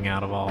was getting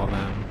out of all of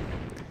them.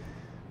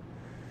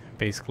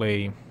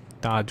 Basically,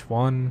 dodge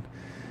one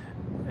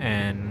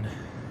and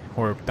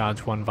or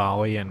dodge one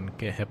volley and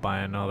get hit by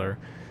another.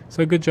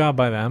 So good job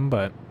by them,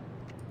 but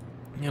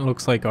it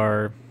looks like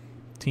our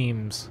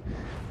team's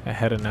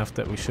ahead enough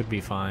that we should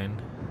be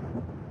fine.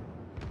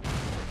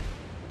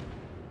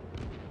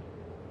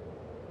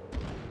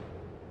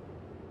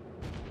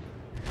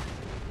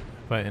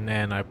 But in the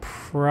end, I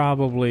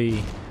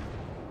probably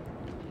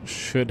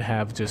should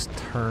have just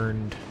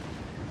turned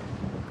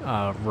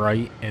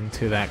right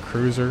into that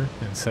cruiser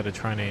instead of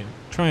trying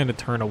to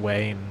turn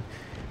away and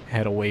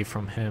head away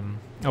from him.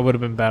 I would have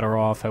been better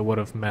off. I would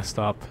have messed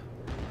up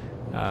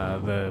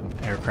the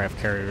aircraft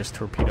carrier's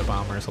torpedo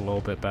bombers a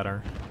little bit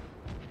better.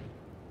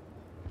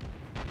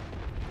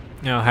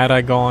 Now, had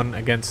I gone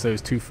against those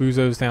two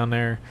Fuzos down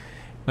there,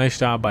 nice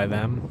job by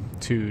them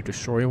to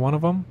destroy one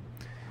of them.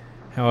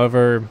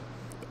 However,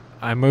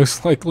 I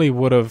most likely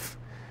would have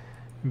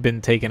been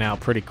taken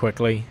out pretty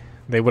quickly.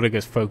 They would have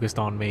just focused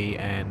on me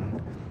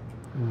and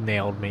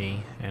nailed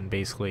me and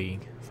basically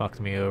fucked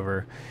me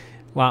over.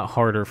 A lot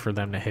harder for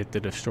them to hit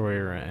the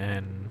destroyer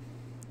and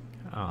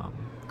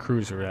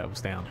cruiser that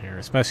was down here,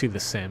 especially the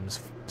Sims.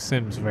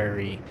 Sims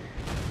very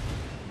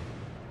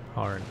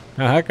hard.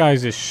 Now that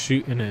guy's just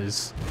shooting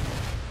his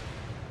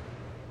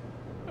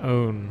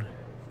own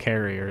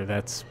carrier.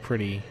 That's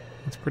pretty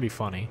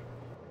funny.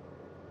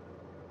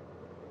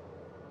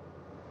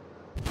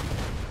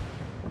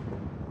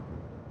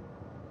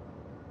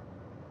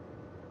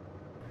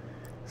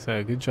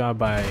 So good job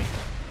by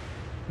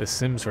the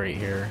Sims right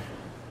here.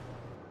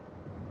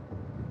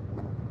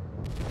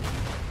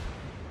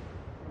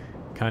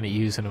 Kind of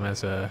using them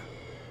as a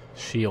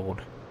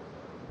shield.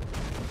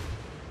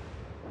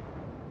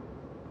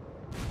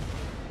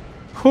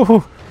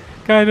 Oh,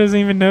 guy doesn't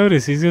even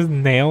notice. He's just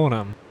nailing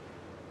him.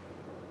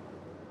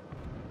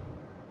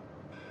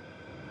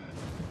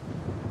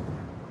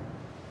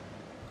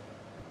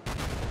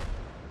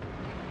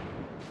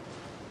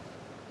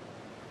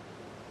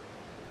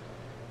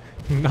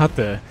 Not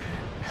to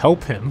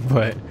help him,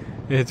 but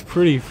it's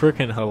pretty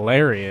freaking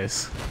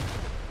hilarious.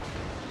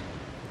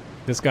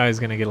 This guy's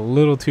gonna get a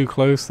little too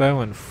close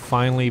though and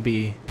finally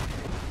be...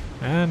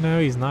 no,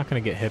 he's not gonna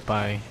get hit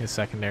by his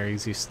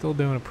secondaries. He's still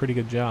doing a pretty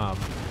good job.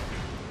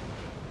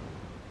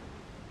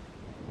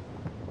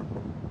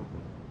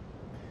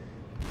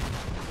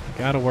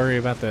 Gotta worry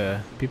about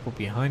the people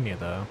behind you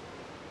though.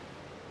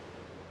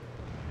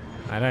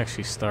 I'd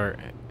actually start...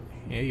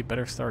 Yeah, you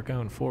better start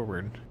going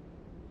forward.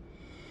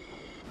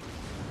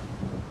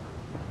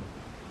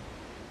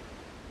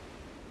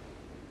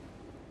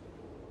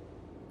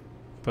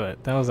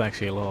 But that was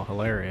actually a little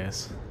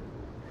hilarious.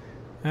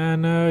 I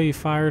know, you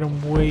fired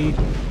him way...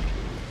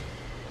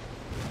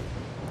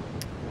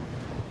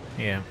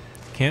 Yeah,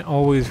 can't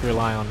always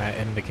rely on that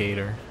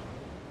indicator.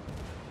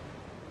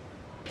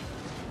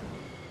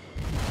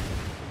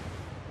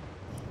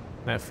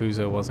 That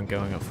Fuso wasn't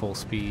going at full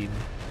speed.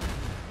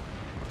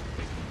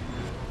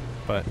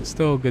 But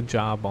still a good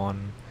job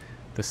on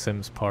the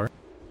Sims part.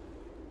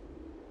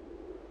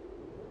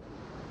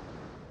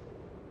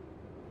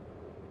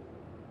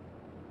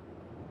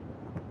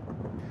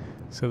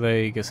 So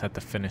they just have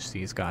to finish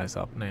these guys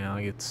up now.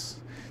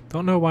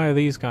 Don't know why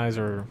these guys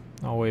are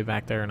all the way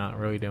back there not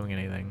really doing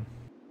anything.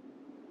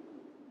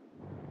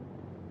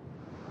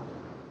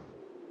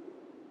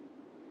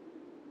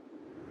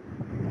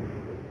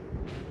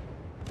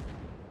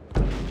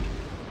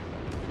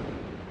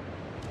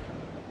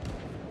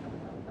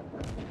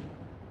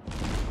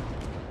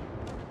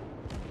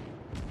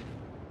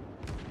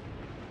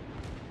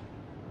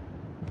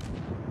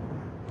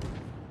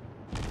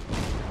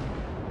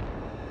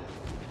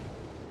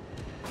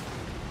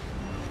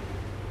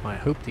 I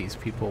hope these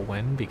people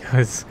win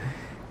because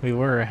we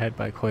were ahead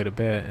by quite a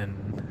bit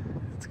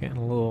and it's getting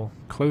a little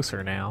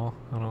closer now.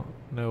 I don't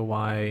know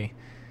why.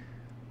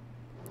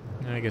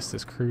 I guess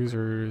this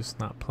cruiser's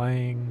not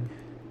playing.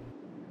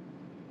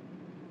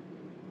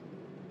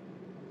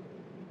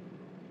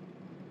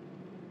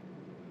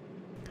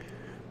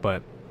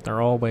 But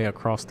they're all the way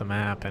across the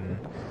map, and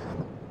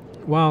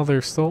while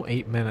there's still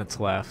 8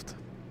 minutes left,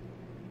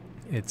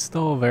 it's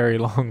still a very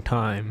long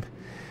time.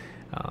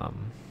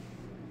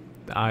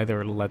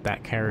 Either let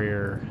that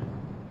carrier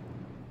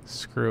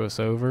screw us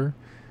over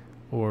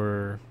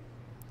or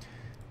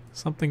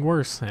something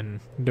worse and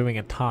doing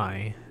a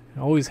tie. I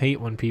always hate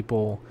when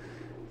people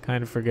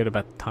kind of forget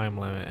about the time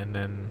limit and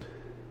then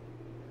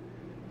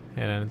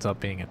it ends up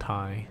being a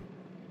tie.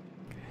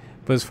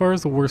 But as far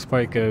as the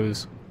Warspite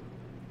goes,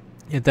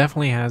 it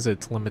definitely has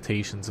its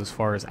limitations as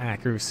far as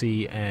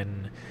accuracy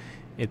and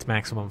its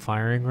maximum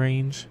firing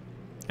range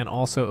and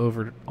also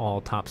overall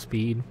top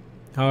speed.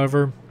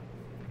 However,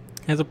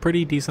 has a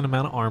pretty decent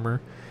amount of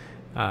armor.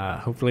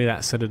 Hopefully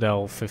that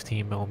Citadel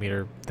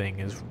 15mm thing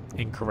is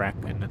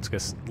incorrect and it's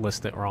just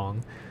listed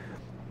wrong.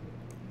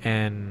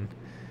 And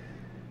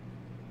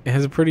it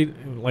has a pretty,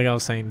 like I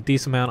was saying,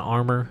 decent amount of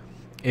armor.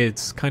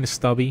 It's kind of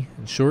stubby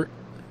and short,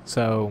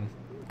 so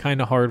kind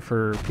of hard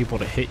for people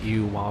to hit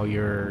you while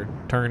you're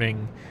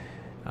turning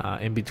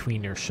in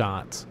between your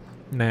shots.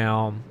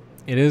 Now,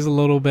 it is a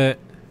little bit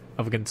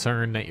of a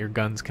concern that your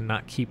guns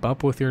cannot keep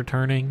up with your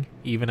turning,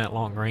 even at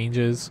long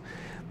ranges.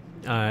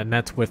 And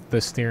that's with the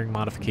steering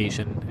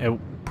modification. It will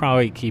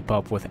probably keep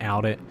up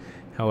without it.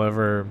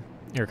 However,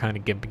 you're kind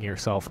of gimping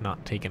yourself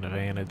not taking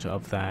advantage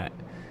of that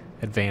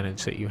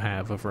advantage that you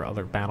have over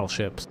other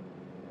battleships.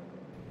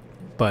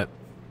 But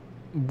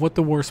what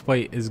the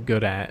Warspite is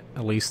good at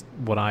least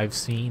what I've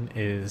seen,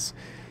 is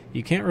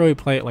you can't really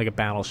play it like a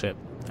battleship.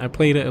 I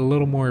played it a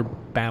little more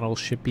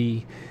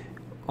battleshipy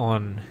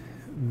on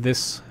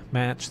this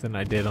match than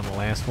I did on the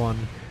last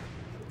one.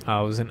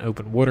 I was in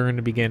open water in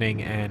the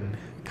beginning and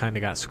kind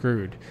of got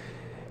screwed.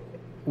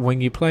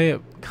 When you play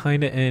it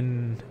kind of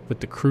in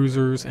with the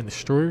cruisers and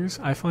destroyers,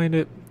 I find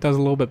it does a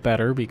little bit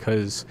better,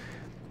 because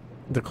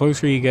the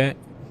closer you get,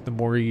 the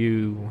more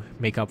you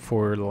make up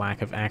for the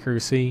lack of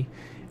accuracy,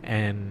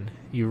 and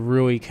you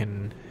really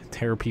can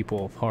tear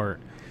people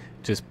apart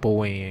just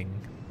bullying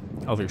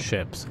other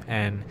ships.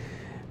 And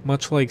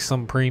much like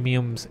some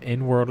premiums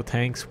in World of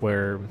Tanks,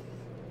 where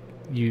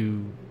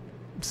you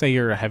say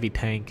you're a heavy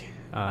tank,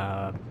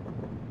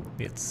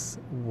 it's,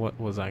 what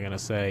was I gonna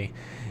say?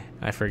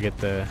 I forget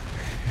the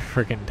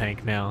freaking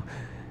tank now.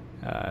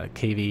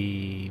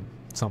 KV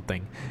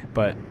something.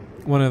 But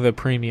one of the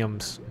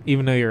premiums,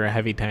 even though you're a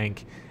heavy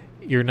tank,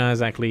 you're not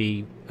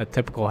exactly a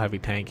typical heavy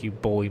tank. You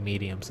bully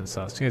mediums and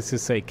such. Let's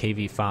just say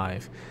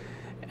KV5.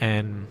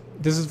 And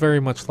this is very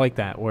much like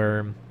that,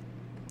 where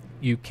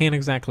you can't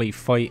exactly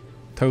fight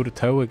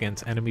toe-to-toe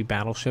against enemy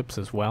battleships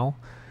as well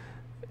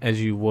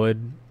as you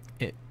would.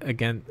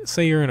 Again,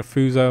 say you're in a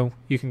Fuso,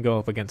 you can go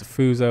up against a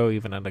Fuso,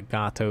 even a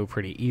Nagato,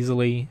 pretty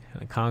easily,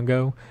 and a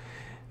Congo.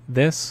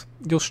 This,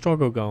 you'll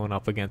struggle going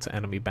up against an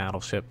enemy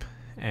battleship,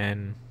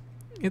 and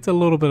it's a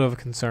little bit of a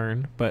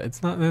concern, but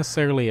it's not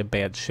necessarily a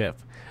bad ship.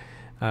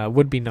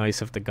 Would be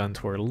nice if the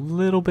guns were a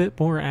little bit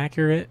more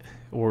accurate,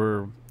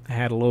 or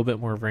had a little bit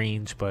more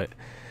range, but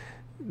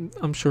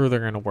I'm sure they're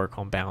going to work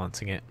on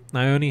balancing it.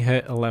 I only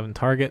hit 11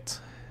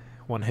 targets,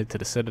 1 hit to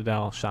the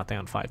Citadel, shot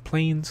down 5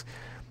 planes.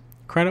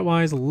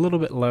 Credit-wise, a little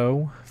bit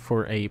low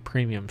for a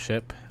premium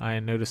ship. I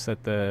noticed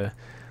that the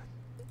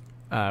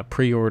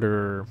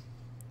pre-order,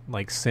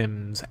 like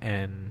Sims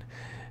and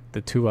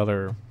the 2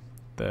 other,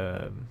 I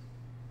don't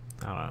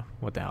know,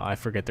 what the hell, I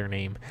forget their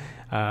name.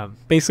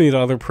 Basically, the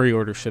other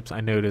pre-order ships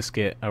I noticed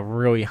get a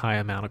really high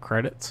amount of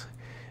credits.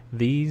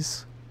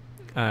 These,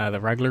 the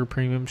regular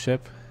premium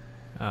ship,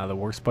 the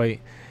Warspite,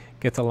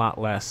 gets a lot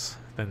less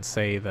than,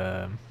 say,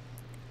 the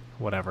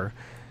whatever.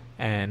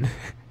 And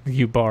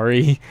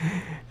Yubari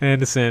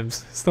and the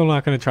Sims. Still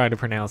not going to try to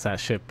pronounce that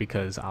ship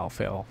because I'll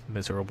fail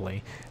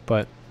miserably.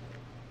 But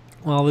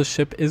while this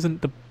ship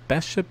isn't the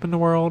best ship in the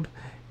world,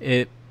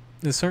 it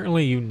is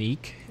certainly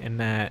unique in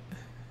that,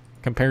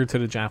 compared to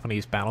the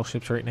Japanese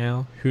battleships right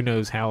now, who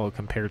knows how it'll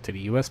compare to the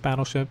US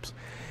battleships,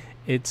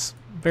 it's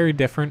very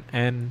different,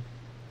 and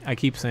I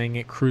keep saying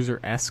it,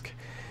 cruiser-esque,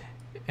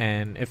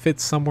 and it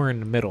fits somewhere in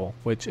the middle,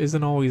 which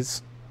isn't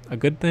always a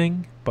good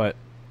thing, but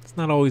it's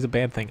not always a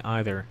bad thing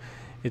either.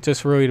 It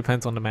just really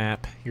depends on the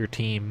map, your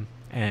team,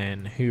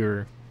 and who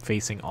you're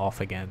facing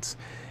off against.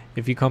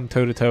 If you come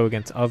toe-to-toe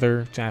against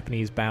other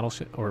Japanese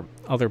battleship or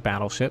other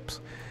battleships,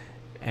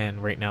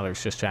 and right now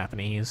there's just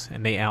Japanese,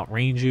 and they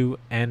outrange you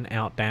and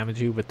outdamage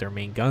you with their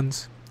main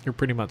guns, you're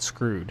pretty much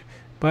screwed.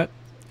 But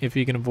if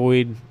you can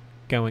avoid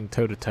going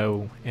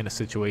toe-to-toe in a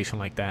situation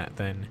like that,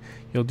 then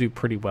you'll do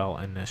pretty well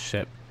in this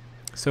ship.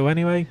 So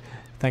anyway,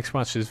 thanks for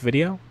watching this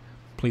video.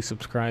 Please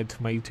subscribe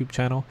to my YouTube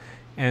channel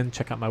and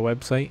check out my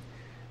website,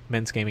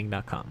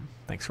 menzgaming.com.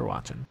 Thanks for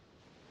watching.